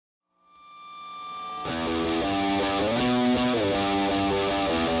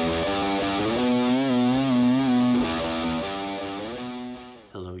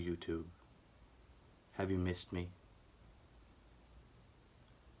missed me.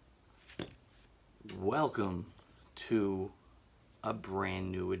 Welcome to a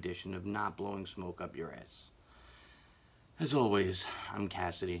brand new edition of Not Blowing Smoke Up Your Ass. As always, I'm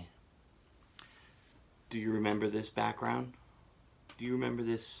Cassidy. Do you remember this background? Do you remember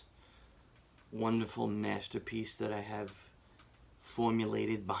this wonderful masterpiece that I have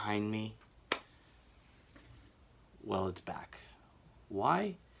formulated behind me? Well, it's back.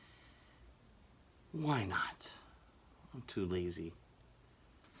 Why? Why not? I'm too lazy.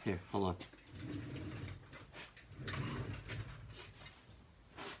 Here, hold on.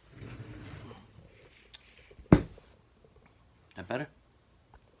 That better?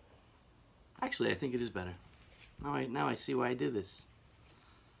 Actually, I think it is better. Now I see why I did this.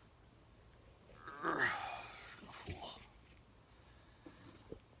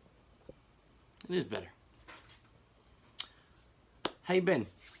 It is better. How you been?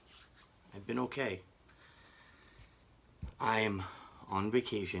 I've been okay. I'm on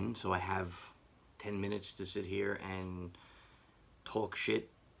vacation, so I have 10 minutes to sit here and talk shit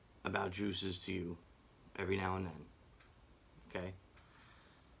about juices to you every now and then. Okay?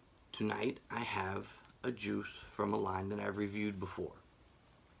 Tonight, I have a juice from a line that I've reviewed before.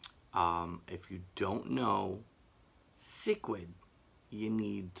 If you don't know Psiquid, you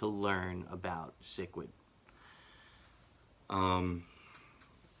need to learn about Psiquid.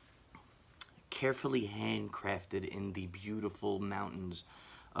 Carefully handcrafted in the beautiful mountains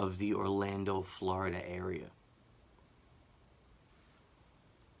of the Orlando, Florida area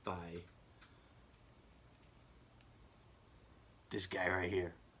by this guy right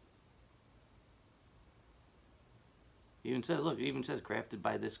here. It even says, look, it even says crafted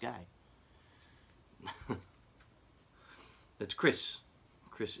by this guy. That's Chris.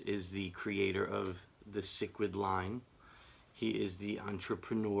 Chris is the creator of the Psiquid line. He is the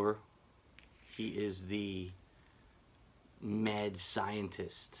entrepreneur. He is the mad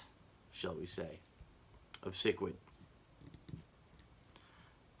scientist, shall we say, of Psiquid.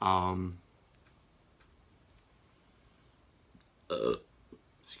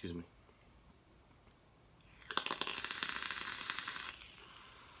 Excuse me.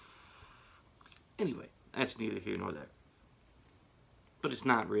 Anyway, that's neither here nor there. But it's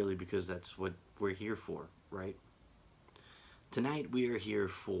not really, because that's what we're here for, right? Tonight we are here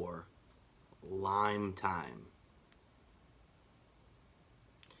for LIMETIME.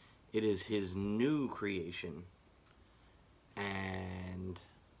 It is his new creation and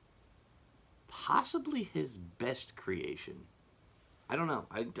possibly his best creation. I don't know.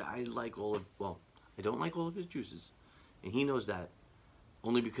 I like all of, well, I don't like all of his juices, and he knows that,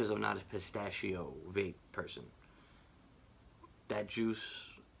 only because I'm not a pistachio vape person. That juice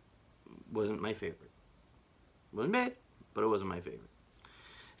wasn't my favorite. It wasn't bad, but it wasn't my favorite.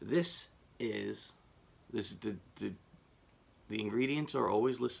 This is the ingredients are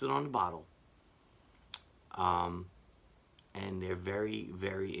always listed on the bottle, and they're very,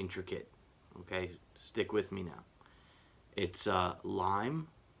 very intricate. Okay, stick with me now. It's lime,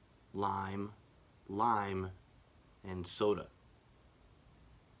 and soda.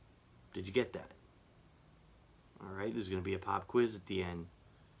 Did you get that? All right, there's going to be a pop quiz at the end.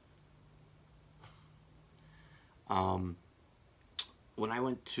 When I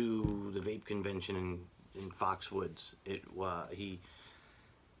went to the vape convention in Foxwoods,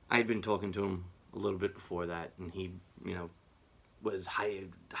 I had been talking to him a little bit before that, and he, was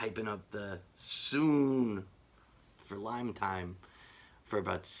hyping up the soon for LIMETIME for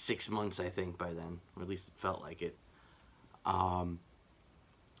about 6 months, I think, by then, or at least it felt like it.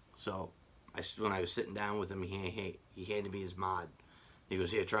 So when I was sitting down with him, he handed me his mod. He goes,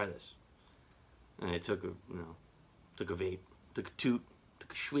 "Here, try this." And I took a vape, took a toot,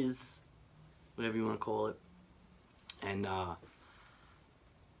 took a schwizz, whatever you want to call it, and I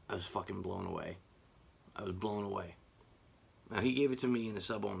was fucking blown away. I was blown away. Now, he gave it to me in a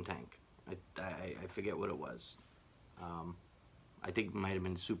sub-ohm tank. I forget what it was. I think it might have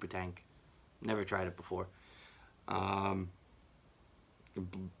been a super tank. Never tried it before. Blown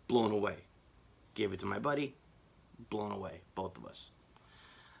away. Gave it to my buddy. Blown away. Both of us.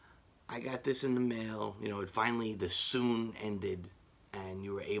 I got this in the mail. It finally, the soon ended, and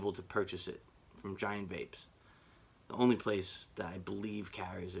you were able to purchase it from Giant Vapes. The only place that I believe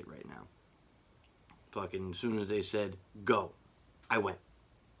carries it right now. Fucking, as soon as they said, go, I went.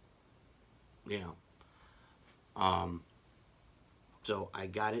 So I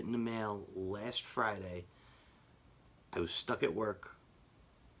got it in the mail last Friday. I was stuck at work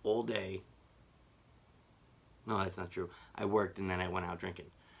all day. No, that's not true. I worked and then I went out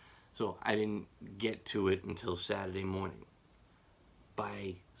drinking. So I didn't get to it until Saturday morning.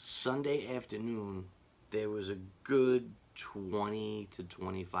 By Sunday afternoon, there was a good 20 to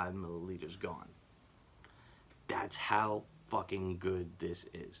 25 milliliters gone. That's how fucking good this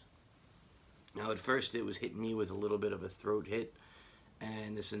is. Now, at first, it was hitting me with a little bit of a throat hit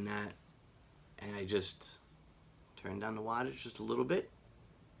and this and that, and I just turned down the wattage just a little bit.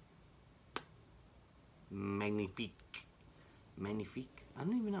 Magnifique. Magnifique. I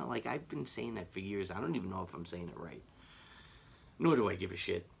don't even know. Like, I've been saying that for years. I don't even know if I'm saying it right. Nor do I give a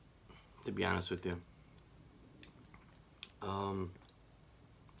shit, to be honest with you.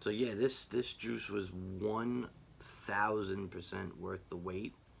 So yeah, this juice was 1000% worth the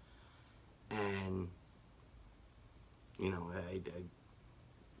wait, and you know, I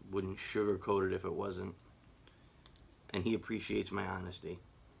wouldn't sugarcoat it if it wasn't. And he appreciates my honesty,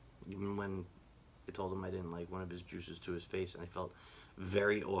 even when I told him I didn't like one of his juices to his face, and I felt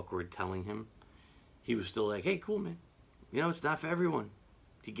very awkward telling him. He was still like, "Hey, cool, man. You know, it's not for everyone."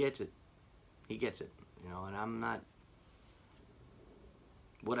 He gets it. He gets it. You know, and I'm not.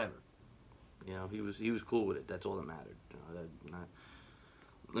 Whatever. You know, he was cool with it. That's all that mattered. You know,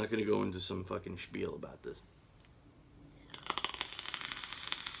 I'm not gonna go into some fucking spiel about this.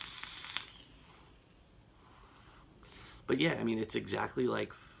 But yeah, I mean, it's exactly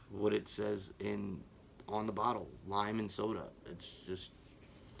like what it says on the bottle: lime and soda. It's just.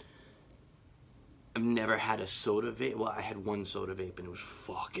 I've never had a soda vape. Well, I had one soda vape and it was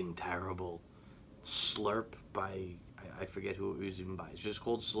fucking terrible. Slurp by, I forget who it was even by. It's just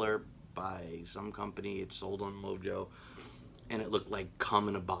called Slurp by some company. It's sold on Mojo. And it looked like cum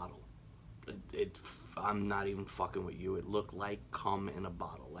in a bottle. I'm not even fucking with you. It looked like cum in a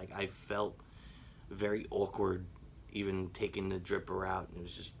bottle. Like, I felt very awkward even taking the dripper out. And it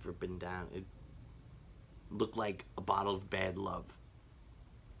was just dripping down. It looked like a bottle of bad love.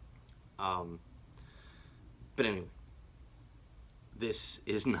 But anyway, this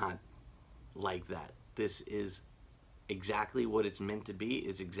is not like that. This is exactly what it's meant to be.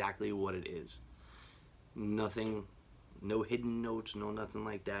 It's exactly what it is. Nothing, no hidden notes, no nothing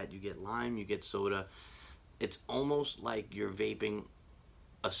like that. You get lime, you get soda. It's almost like you're vaping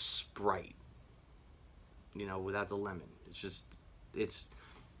a Sprite, you know, without the lemon. It's just, it's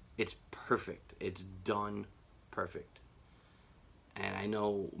perfect. It's done perfect. And I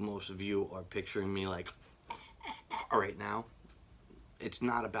know most of you are picturing me like, right now. It's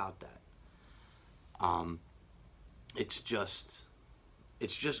not about that. It's just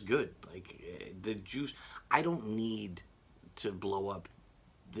good. Like, the juice, I don't need to blow up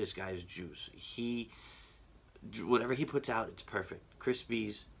this guy's juice. Whatever he puts out, it's perfect.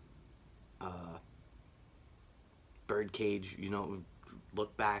 Crispies, Birdcage, you know,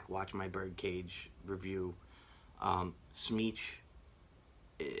 look back, watch my Birdcage review. Smeech,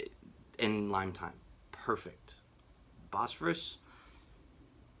 and LIMETIME, perfect. Bosphorus,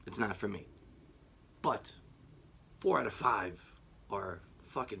 it's not for me. But 4 out of 5 are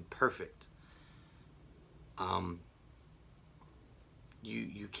fucking perfect.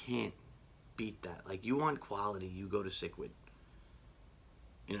 You can't beat that. Like, you want quality, you go to Psiquid.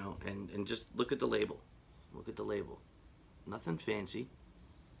 You know, and just look at the label. Look at the label. Nothing fancy.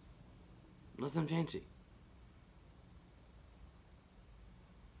 Nothing fancy.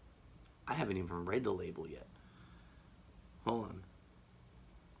 I haven't even read the label yet. Hold on.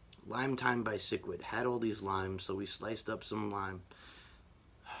 LIMETIME by Psiquid. Had all these limes, so we sliced up some lime.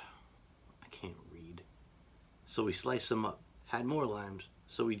 I can't read. So we sliced them up. Had more limes,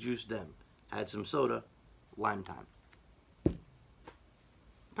 so we juiced them. Had some soda. LIMETIME.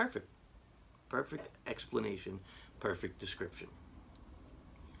 Perfect. Perfect explanation. Perfect description.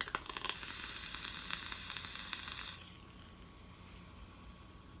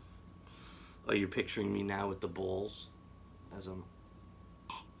 Are you picturing me now with the balls? As I'm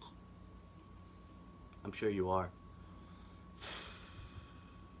sure you are.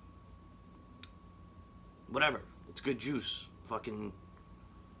 Whatever. It's good juice. Fucking,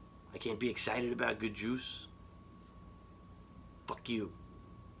 I can't be excited about good juice. Fuck you.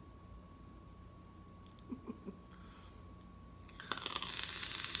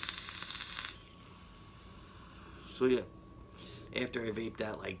 So yeah, after I vaped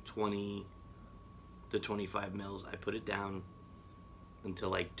out like 20 to 25 mils, I put it down until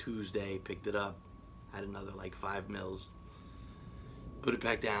like Tuesday, picked it up, had another like 5 mils, put it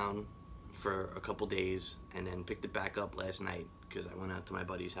back down for a couple days, and then picked it back up last night because I went out to my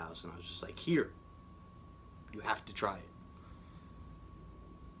buddy's house and I was just like, here, you have to try it.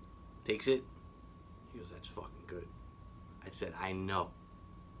 Takes it. He goes, that's fucking good. I said, I know.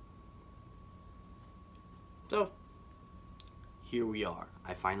 So, here we are.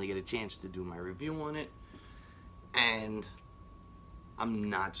 I finally get a chance to do my review on it, and I'm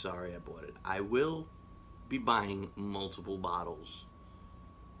not sorry I bought it. I will be buying multiple bottles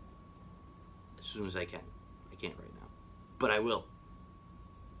as soon as I can. I can't right now, but I will.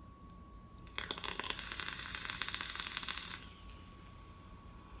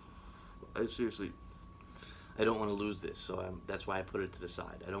 Seriously, I don't want to lose this, so that's why I put it to the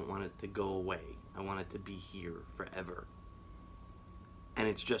side. I don't want it to go away. I want it to be here forever. And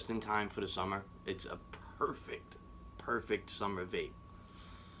it's just in time for the summer. It's a perfect summer vape.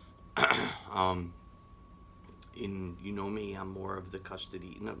 You know me, I'm more of the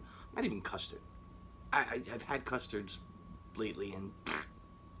custardy. No, not even custard. I've had custards lately, and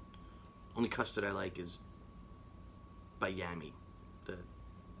only custard I like is by Yami, the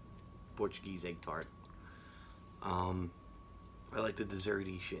Portuguese egg tart. I like the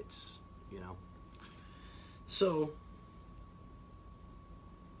desserty shits, you know. So,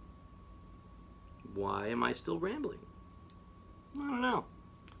 why am I still rambling? I don't know.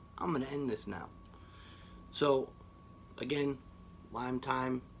 I'm gonna end this now. So, again,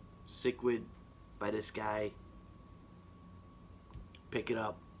 LIMETIME, Psiquid by this guy. Pick it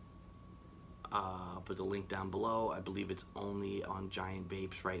up. I'll put the link down below. I believe it's only on Giant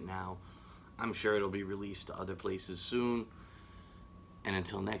Vapes right now. I'm sure it'll be released to other places soon. And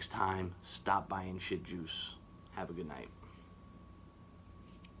until next time, stop buying shit juice. Have a good night.